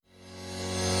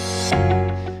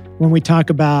When we talk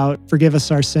about forgive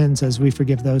us our sins as we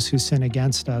forgive those who sin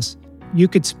against us, you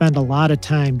could spend a lot of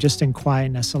time just in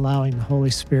quietness, allowing the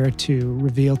Holy Spirit to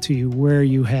reveal to you where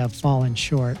you have fallen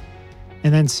short,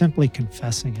 and then simply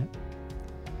confessing it.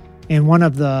 And one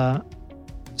of the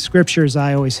scriptures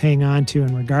I always hang on to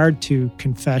in regard to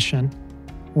confession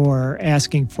or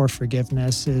asking for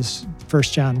forgiveness is 1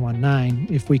 John 1:9.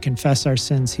 If we confess our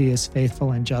sins, he is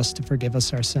faithful and just to forgive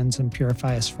us our sins and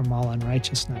purify us from all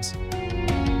unrighteousness.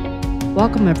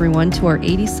 Welcome, everyone, to our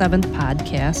 87th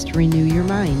podcast, Renew Your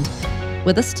Mind.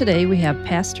 With us today, we have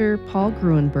Pastor Paul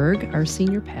Gruenberg, our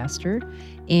senior pastor,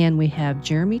 and we have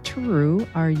Jeremy Teru,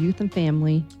 our youth and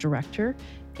family director,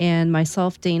 and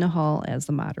myself, Dana Hall, as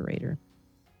the moderator.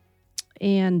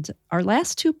 And our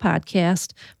last two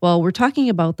podcasts, we're talking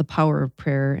about the power of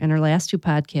prayer, and our last two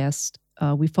podcasts,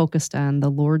 we focused on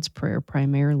the Lord's Prayer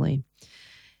primarily.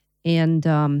 And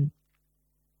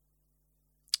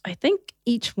I think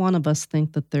each one of us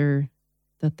think that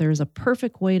there's a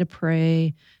perfect way to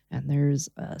pray, and there's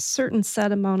a certain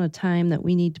set amount of time that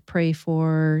we need to pray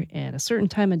for at a certain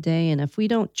time of day. And if we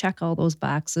don't check all those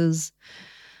boxes,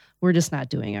 we're just not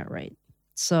doing it right.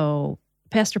 So,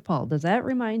 Pastor Paul, does that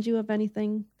remind you of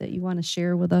anything that you want to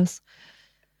share with us?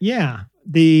 Yeah.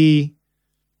 When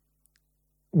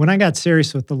I got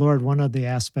serious with the Lord, one of the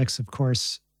aspects, of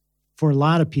course, for a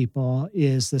lot of people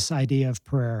is this idea of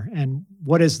prayer and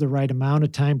what is the right amount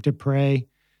of time to pray.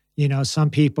 You know,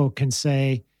 some people can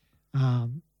say, I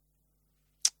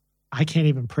can't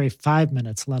even pray 5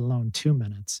 minutes, let alone 2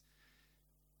 minutes.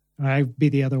 Or I'd be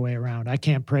the other way around. I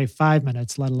can't pray 5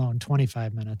 minutes, let alone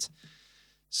 25 minutes.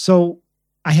 So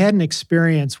I had an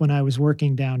experience when I was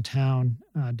working downtown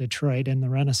Detroit in the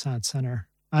Renaissance Center.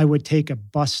 I would take a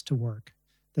bus to work.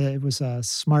 It was a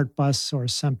Smart Bus or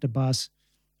SEMTA bus.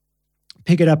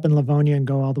 Pick it up in Livonia and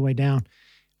go all the way down.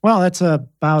 Well, that's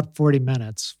about 40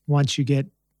 minutes. Once you get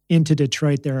into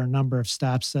Detroit, there are a number of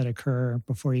stops that occur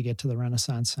before you get to the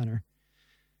Renaissance Center.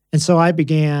 And so I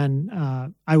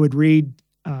began, I would read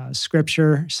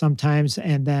scripture sometimes,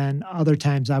 and then other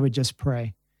times I would just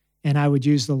pray. And I would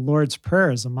use the Lord's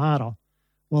Prayer as a model.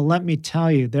 Well, let me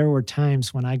tell you, there were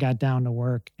times when I got down to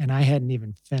work and I hadn't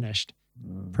even finished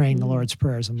praying the Lord's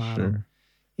Prayer as a model. Sure.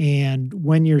 And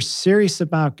when you're serious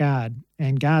about God,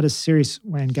 and God is serious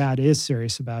when God is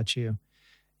serious about you,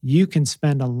 you can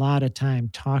spend a lot of time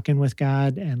talking with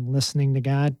God and listening to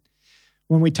God.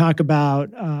 When we talk about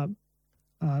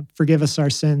forgive us our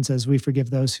sins as we forgive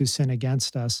those who sin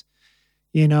against us,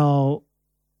 you know,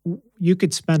 you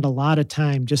could spend a lot of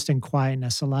time just in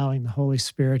quietness, allowing the Holy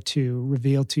Spirit to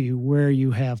reveal to you where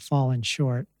you have fallen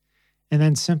short, and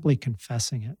then simply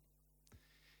confessing it.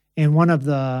 And one of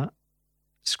the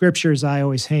scriptures I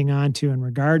always hang on to in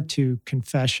regard to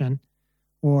confession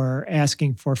or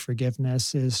asking for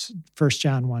forgiveness is 1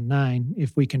 John 1:9.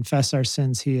 If we confess our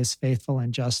sins, he is faithful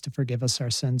and just to forgive us our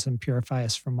sins and purify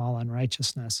us from all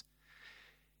unrighteousness.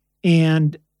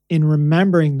 And in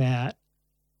remembering that,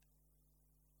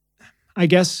 I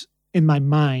guess in my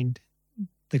mind,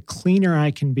 the cleaner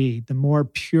I can be, the more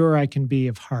pure I can be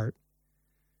of heart,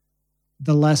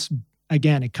 the less,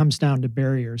 again, it comes down to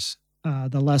barriers.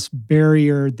 The less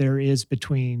barrier there is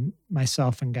between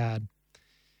myself and God.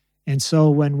 And so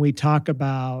when we talk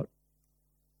about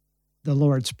the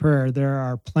Lord's Prayer, there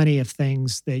are plenty of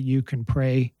things that you can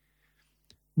pray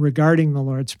regarding the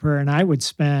Lord's Prayer. And I'd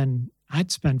spend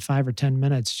 5 or 10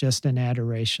 minutes just in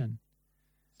adoration,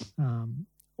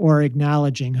 or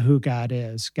acknowledging who God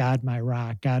is. God, my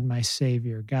rock, God, my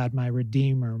savior, God, my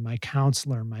redeemer, my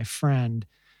counselor, my friend,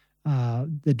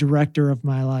 the director of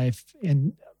my life.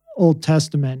 And Old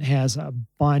Testament has a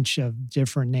bunch of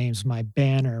different names, my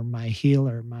banner, my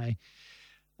healer, my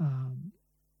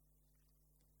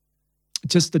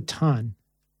just a ton.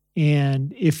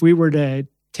 And if we were to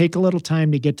take a little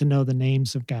time to get to know the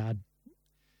names of God,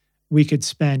 we could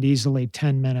spend easily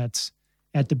 10 minutes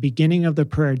at the beginning of the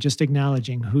prayer just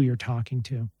acknowledging who you're talking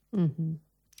to. Mm-hmm.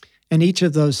 And each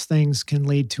of those things can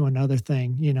lead to another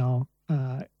thing, you know,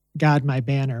 God, my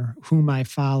banner, whom I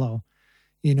follow.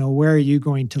 You know, where are you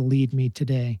going to lead me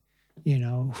today? You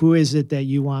know, who is it that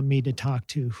you want me to talk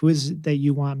to? Who is it that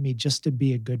you want me just to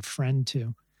be a good friend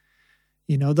to?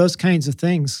 You know, those kinds of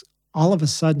things all of a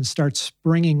sudden start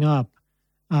springing up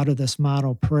out of this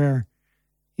model prayer.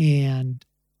 And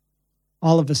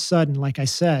all of a sudden, like I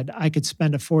said, I could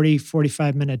spend a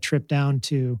 45-minute trip down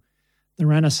to the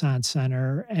Renaissance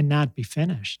Center and not be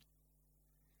finished.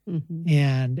 Mm-hmm.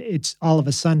 And it's all of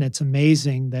a sudden, it's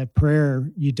amazing that prayer,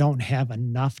 you don't have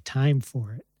enough time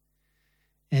for it.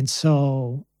 And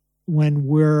so when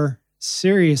we're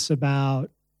serious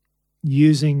about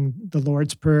using the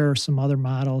Lord's Prayer or some other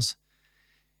models,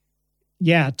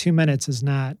 yeah, 2 minutes is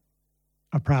not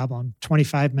a problem.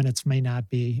 25 minutes may not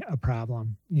be a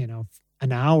problem,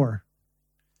 an hour.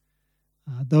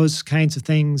 Those kinds of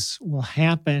things will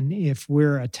happen if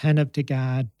we're attentive to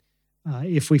God,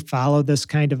 if we follow this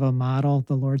kind of a model,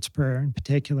 the Lord's Prayer in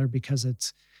particular, because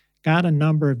it's got a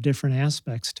number of different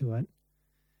aspects to it.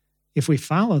 If we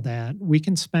follow that, we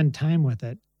can spend time with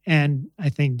it. And I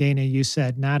think, Dana, you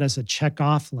said not as a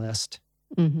check-off list.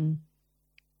 Mm-hmm.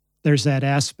 There's that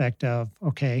aspect of,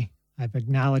 okay, I've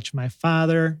acknowledged my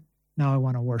Father. Now I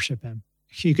want to worship him.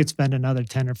 You could spend another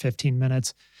 10 or 15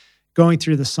 minutes going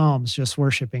through the Psalms, just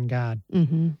worshiping God.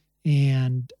 Mm-hmm.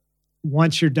 And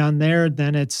once you're done there,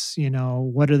 then it's,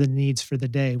 what are the needs for the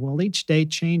day? Well, each day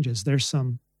changes. There's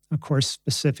some, of course,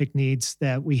 specific needs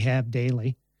that we have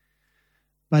daily.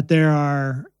 But there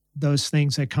are those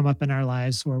things that come up in our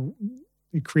lives where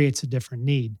it creates a different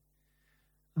need.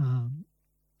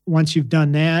 Once you've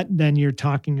done that, then you're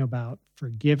talking about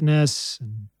forgiveness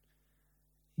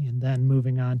and then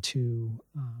moving on to...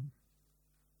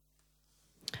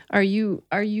 Are you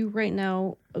right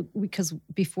now, because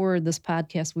before this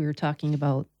podcast we were talking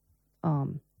about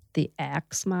the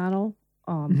ACTS model.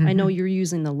 I know you're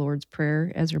using the Lord's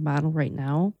Prayer as your model right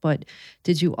now, but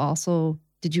did you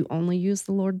only use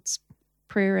the Lord's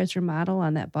Prayer as your model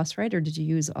on that bus ride, or did you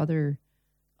use other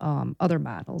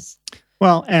models?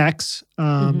 Well, ACTS.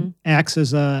 ACTS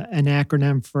is an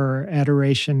acronym for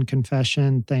Adoration,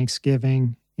 Confession,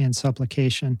 Thanksgiving, and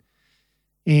Supplication.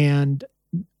 And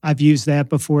I've used that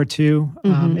before too.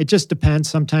 It just depends.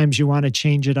 Sometimes you want to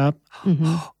change it up.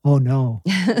 Oh, no.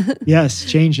 Yes,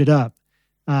 change it up.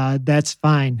 That's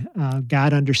fine.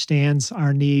 God understands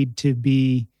our need to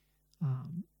be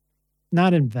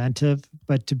not inventive,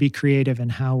 but to be creative in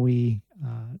how we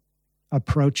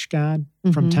approach God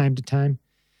from time to time.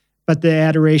 But the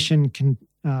adoration,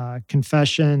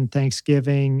 confession,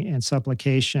 thanksgiving, and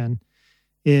supplication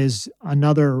is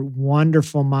another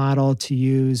wonderful model to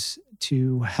use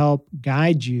to help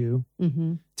guide you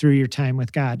through your time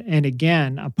with God. And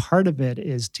again, a part of it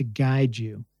is to guide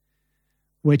you,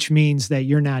 which means that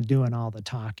you're not doing all the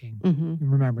talking.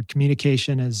 Remember,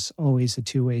 communication is always a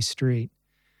two-way street.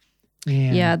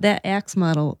 And yeah, that ACTS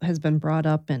model has been brought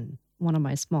up in one of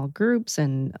my small groups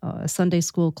and a Sunday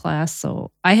school class.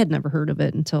 So I had never heard of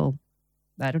it until,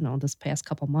 I don't know, this past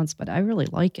couple months, but I really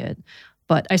like it.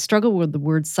 But I struggle with the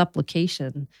word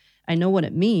supplication. I know what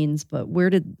it means, but where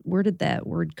did that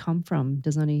word come from?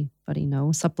 Does anybody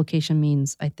know? Supplication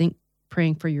means, I think,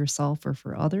 praying for yourself or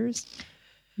for others.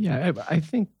 Yeah, I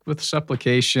think with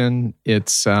supplication,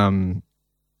 it's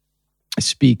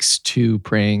speaks to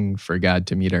praying for God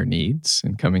to meet our needs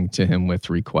and coming to him with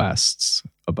requests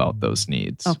about those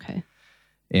needs. Okay.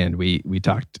 And we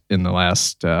talked in the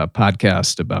last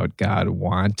podcast about God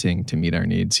wanting to meet our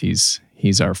needs.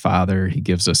 He's our Father. He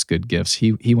gives us good gifts.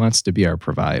 He wants to be our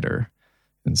provider.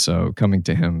 And so coming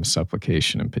to him,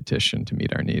 supplication and petition to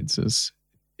meet our needs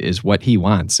is what he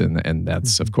wants. And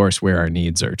that's, of course, where our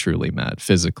needs are truly met,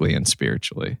 physically and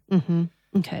spiritually.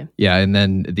 Okay. Yeah, and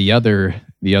then the other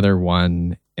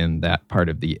one in that part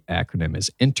of the acronym is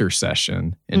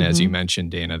intercession. And as you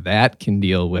mentioned, Dana, that can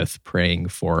deal with praying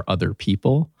for other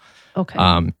people.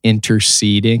 Okay.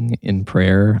 Interceding in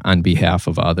prayer on behalf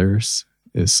of others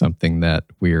is something that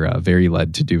we're very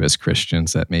led to do as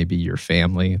Christians. That may be your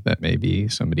family, that may be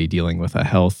somebody dealing with a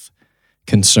health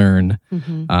concern,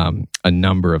 a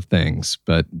number of things,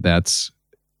 but that's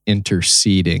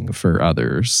interceding for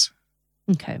others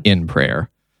in prayer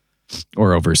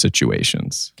or over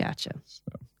situations. Gotcha.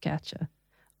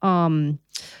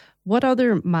 What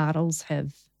other models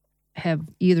have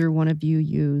either one of you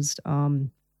used?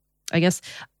 I guess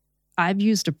I've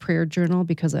used a prayer journal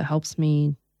because it helps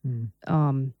me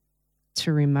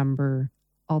to remember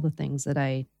all the things that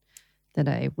I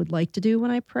would like to do when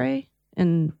I pray,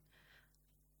 and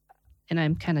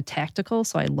I'm kind of tactical,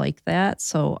 so I like that.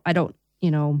 So I don't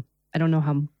know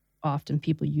how often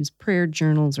people use prayer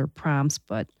journals or prompts,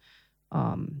 but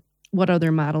what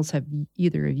other models have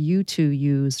either of you two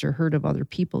used or heard of other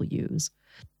people use?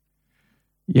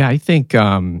 Yeah, I think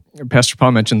Pastor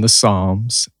Paul mentioned the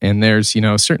Psalms, and there's,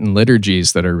 certain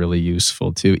liturgies that are really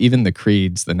useful too. Even the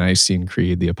creeds, the Nicene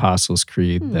Creed, the Apostles'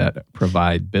 Creed, that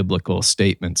provide biblical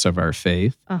statements of our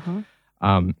faith.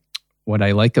 What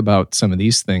I like about some of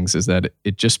these things is that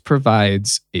it just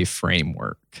provides a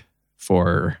framework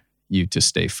for you to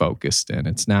stay focused in.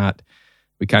 It's not,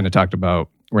 we kind of talked about,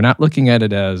 we're not looking at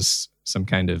it as some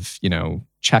kind of,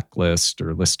 checklist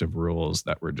or list of rules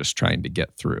that we're just trying to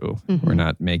get through. We're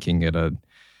not making it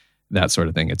that sort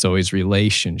of thing. It's always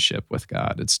relationship with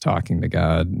God. It's talking to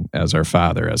God as our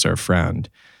Father, as our friend,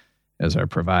 as our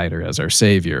provider, as our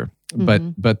Savior.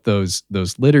 But those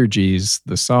liturgies,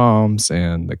 the Psalms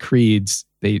and the creeds,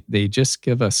 they just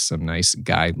give us some nice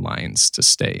guidelines to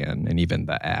stay in, and even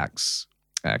the ACTS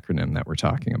acronym that we're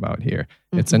talking about here.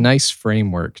 It's a nice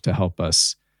framework to help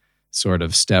us sort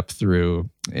of step through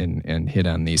and hit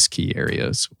on these key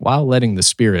areas while letting the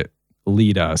Spirit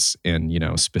lead us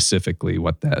in, specifically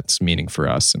what that's meaning for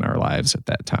us in our lives at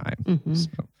that time. So,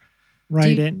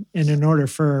 right. And in order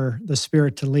for the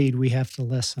Spirit to lead, we have to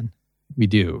listen. We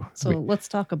do. So let's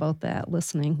talk about that, the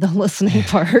listening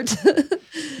part.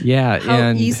 Yeah.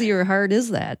 How easy or hard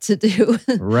is that to do?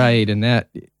 Right.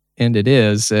 And it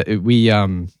is.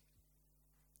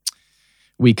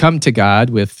 We come to God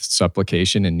with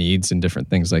supplication and needs and different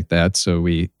things like that. So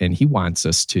He wants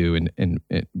us to, and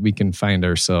we can find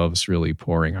ourselves really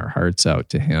pouring our hearts out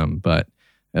to Him. But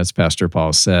as Pastor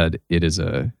Paul said, it is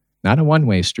not a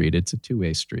one-way street, it's a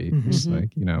two-way street. It's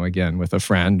like, again, with a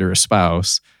friend or a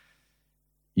spouse,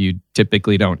 you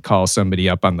typically don't call somebody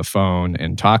up on the phone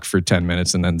and talk for 10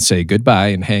 minutes and then say goodbye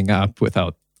and hang up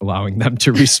without allowing them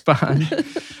to respond.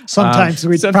 Sometimes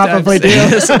we probably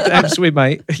do. Sometimes we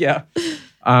might, yeah.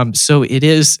 So it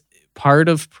is part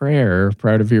of prayer,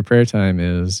 part of your prayer time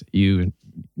is you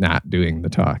not doing the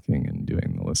talking and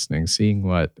doing the listening, seeing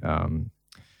what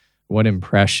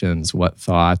impressions, what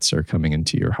thoughts are coming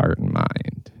into your heart and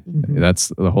mind.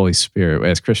 That's the Holy Spirit.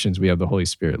 As Christians, we have the Holy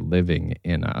Spirit living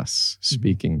in us,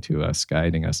 speaking to us,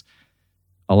 guiding us.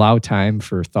 Allow time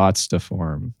for thoughts to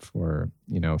form, for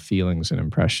feelings and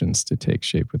impressions to take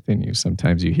shape within you.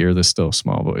 Sometimes you hear the still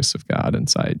small voice of God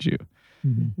inside you.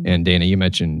 And Dana, you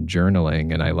mentioned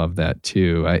journaling, and I love that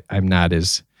too. I'm not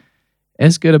as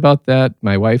good about that.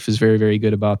 My wife is very, very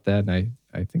good about that, and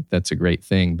I think that's a great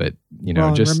thing. But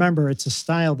just remember, it's a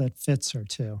style that fits her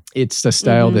too. It's the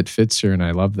style that fits her, and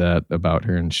I love that about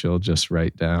her. And she'll just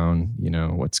write down,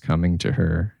 what's coming to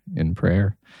her in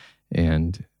prayer,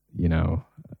 and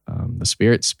the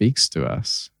Spirit speaks to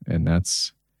us, and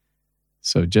that's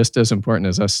so just as important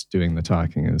as us doing the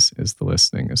talking is the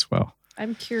listening as well.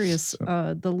 I'm curious,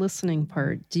 the listening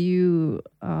part. Do you,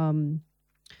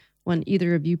 when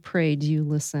either of you pray, do you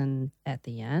listen at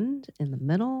the end, in the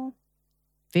middle,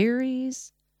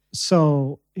 varies?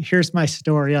 So here's my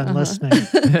story on listening.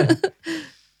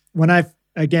 When I,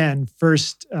 again,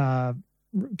 first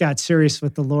got serious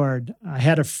with the Lord, I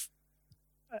had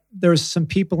there was some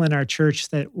people in our church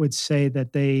that would say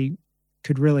that they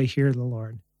could really hear the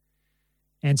Lord.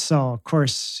 And so, of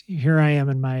course, here I am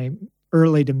in my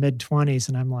early to mid-20s,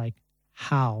 and I'm like,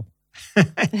 how?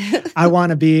 I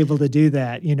want to be able to do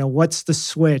that. What's the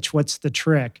switch? What's the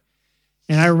trick?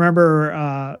 And I remember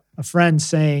a friend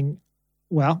saying,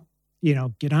 well,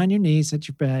 get on your knees at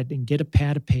your bed and get a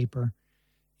pad of paper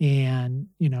and,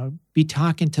 be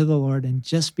talking to the Lord and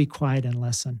just be quiet and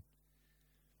listen.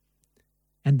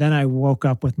 And then I woke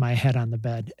up with my head on the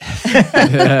bed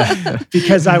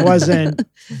because I wasn't,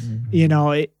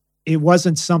 it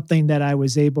wasn't something that I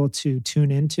was able to tune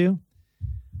into.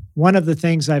 One of the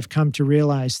things I've come to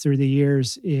realize through the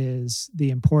years is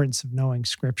the importance of knowing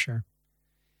Scripture.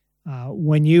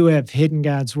 When you have hidden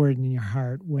God's Word in your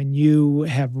heart, when you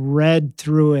have read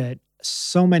through it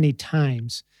so many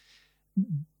times,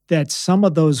 that some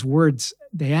of those words,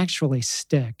 they actually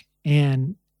stick.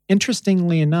 And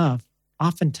interestingly enough,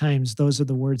 oftentimes those are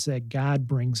the words that God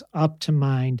brings up to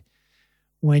mind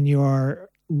when you're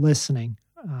listening,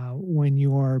 when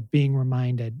you're being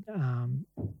reminded.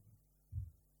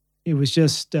 It was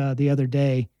just the other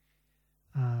day,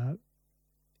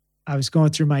 I was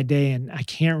going through my day and I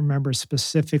can't remember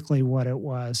specifically what it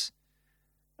was,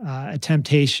 a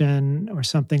temptation or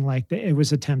something like that. It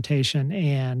was a temptation,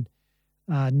 and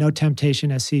no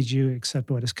temptation has seized you except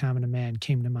what is common to man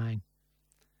came to mind.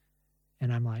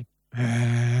 And I'm like,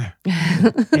 and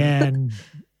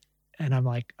I'm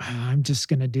like, I'm just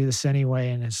going to do this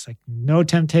anyway. And it's like, no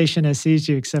temptation has seized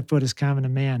you except what is common to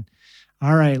man.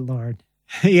 All right, Lord.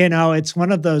 It's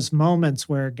one of those moments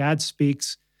where God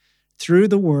speaks through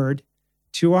the Word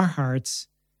to our hearts.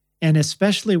 And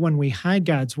especially when we hide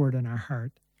God's Word in our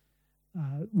heart,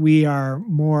 we are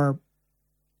more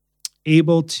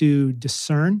able to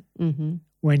discern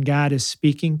when God is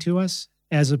speaking to us,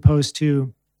 as opposed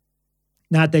to,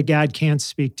 not that God can't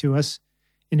speak to us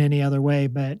in any other way,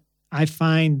 but I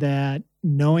find that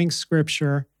knowing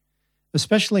Scripture,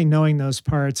 especially knowing those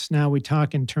parts, now we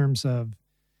talk in terms of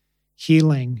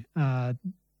healing.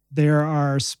 There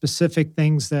are specific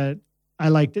things that I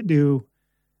like to do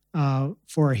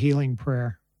for a healing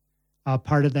prayer.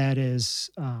 Part of that is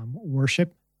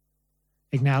worship,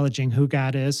 acknowledging who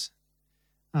God is.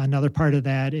 Another part of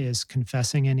that is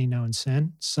confessing any known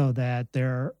sin, so that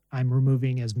I'm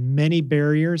removing as many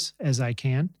barriers as I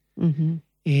can. Mm-hmm.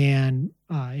 And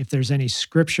if there's any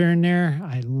scripture in there,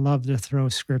 I love to throw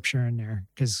scripture in there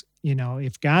because,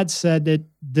 if God said it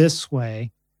this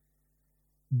way,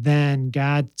 then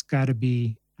God's got to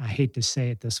be, I hate to say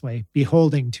it this way,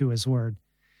 beholding to his word.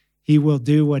 He will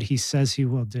do what he says he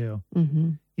will do.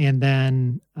 Mm-hmm. And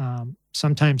then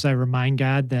sometimes I remind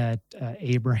God that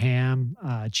Abraham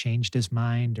changed his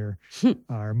mind or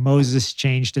Moses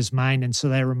changed his mind. And so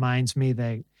that reminds me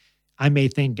that I may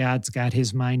think God's got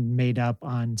his mind made up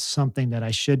on something that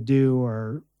I should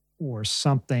do or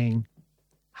something,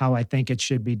 how I think it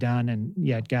should be done. And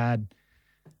yet God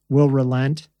will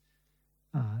relent.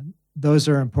 Those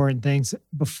are important things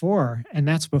and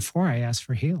that's before I ask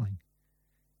for healing.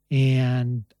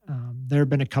 And there have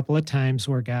been a couple of times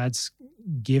where God's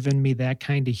given me that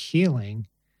kind of healing.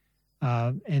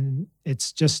 And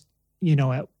it's just,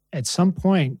 at some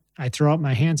point I throw up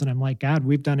my hands and I'm like, God,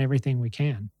 we've done everything we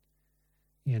can.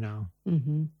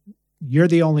 Mm-hmm. You're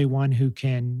the only one who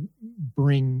can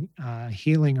bring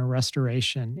healing or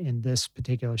restoration in this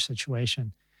particular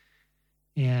situation.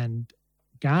 And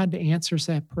God answers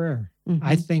that prayer. Mm-hmm.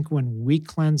 I think when we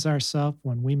cleanse ourselves,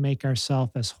 when we make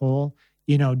ourselves as whole,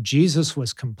 Jesus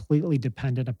was completely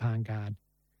dependent upon God.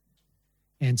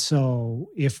 And so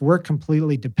if we're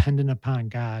completely dependent upon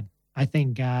God, I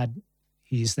think God,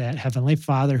 he's that heavenly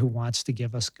Father who wants to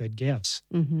give us good gifts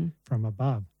mm-hmm. from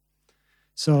above.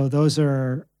 So those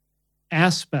are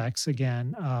aspects,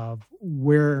 again, of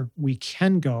where we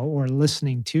can go or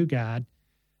listening to God.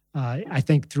 I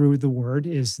think through the word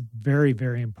is very,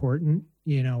 very important.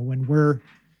 When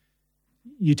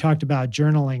you talked about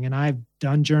journaling, and I've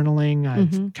done journaling. I've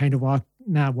mm-hmm. kind of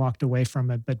not walked away from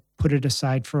it, but put it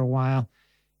aside for a while.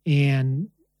 And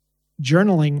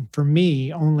journaling for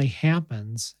me only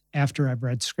happens after I've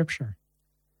read scripture.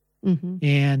 Mm-hmm.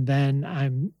 And then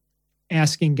I'm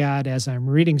asking God as I'm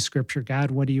reading scripture,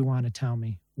 God, what do you want to tell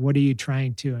me? What are you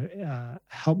trying to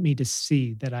help me to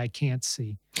see that I can't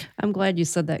see? I'm glad you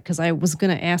said that because I was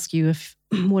going to ask you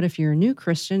what if you're a new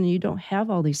Christian and you don't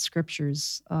have all these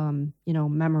scriptures,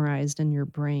 memorized in your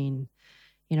brain?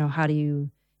 How do you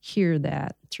hear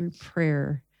that through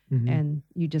prayer? Mm-hmm. And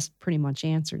you just pretty much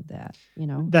answered that,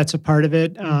 That's a part of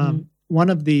it. Mm-hmm. One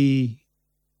of the,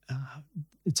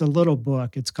 it's a little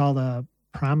book. It's called a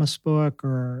promise book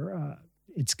or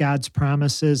it's God's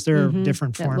promises. There mm-hmm. are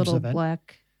different that forms little of it.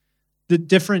 Black. The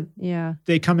different, yeah,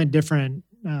 they come in different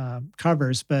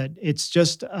covers, but it's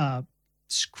just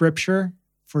scripture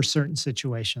for certain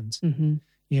situations.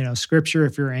 Mm-hmm. Scripture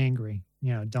if you're angry,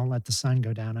 don't let the sun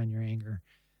go down on your anger.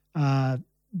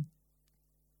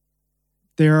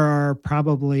 There are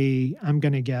probably, I'm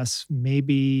going to guess,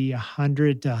 maybe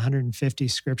 100 to 150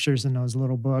 scriptures in those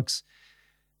little books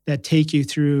that take you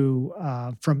through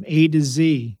from A to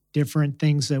Z, different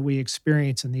things that we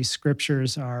experience. And these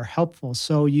scriptures are helpful.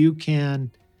 So you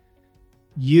can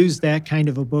use that kind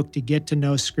of a book to get to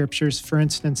know scriptures. For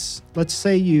instance, let's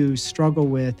say you struggle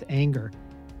with anger.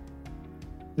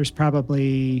 There's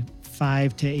probably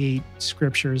 5 to 8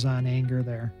 scriptures on anger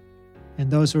there.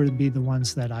 And those would be the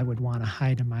ones that I would want to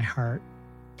hide in my heart.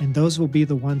 And those will be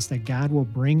the ones that God will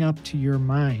bring up to your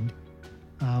mind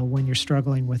when you're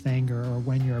struggling with anger or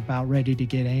when you're about ready to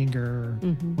get anger or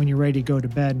mm-hmm. when you're ready to go to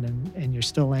bed and you're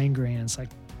still angry. And it's like,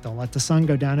 don't let the sun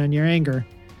go down on your anger.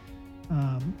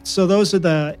 So those are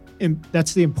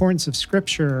that's the importance of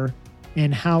scripture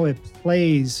and how it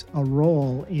plays a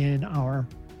role in our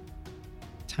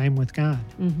time with God.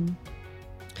 Mm-hmm.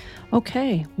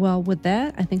 Okay, well, with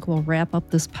that, I think we'll wrap up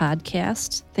this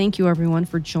podcast. Thank you, everyone,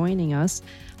 for joining us.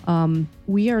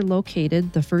 We are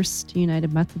located, the First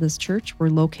United Methodist Church, we're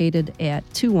located at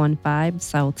 215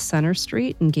 South Center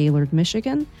Street in Gaylord,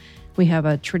 Michigan. We have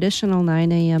a traditional 9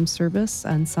 a.m. service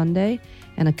on Sunday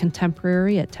and a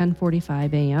contemporary at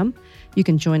 10:45 a.m. You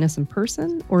can join us in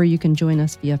person or you can join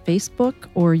us via Facebook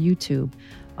or YouTube.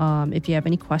 If you have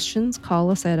any questions,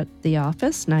 call us at the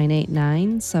office,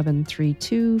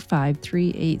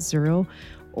 989-732-5380,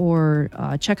 or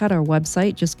check out our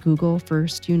website. Just Google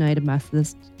First United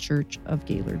Methodist Church of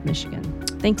Gaylord, Michigan.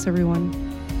 Thanks, everyone.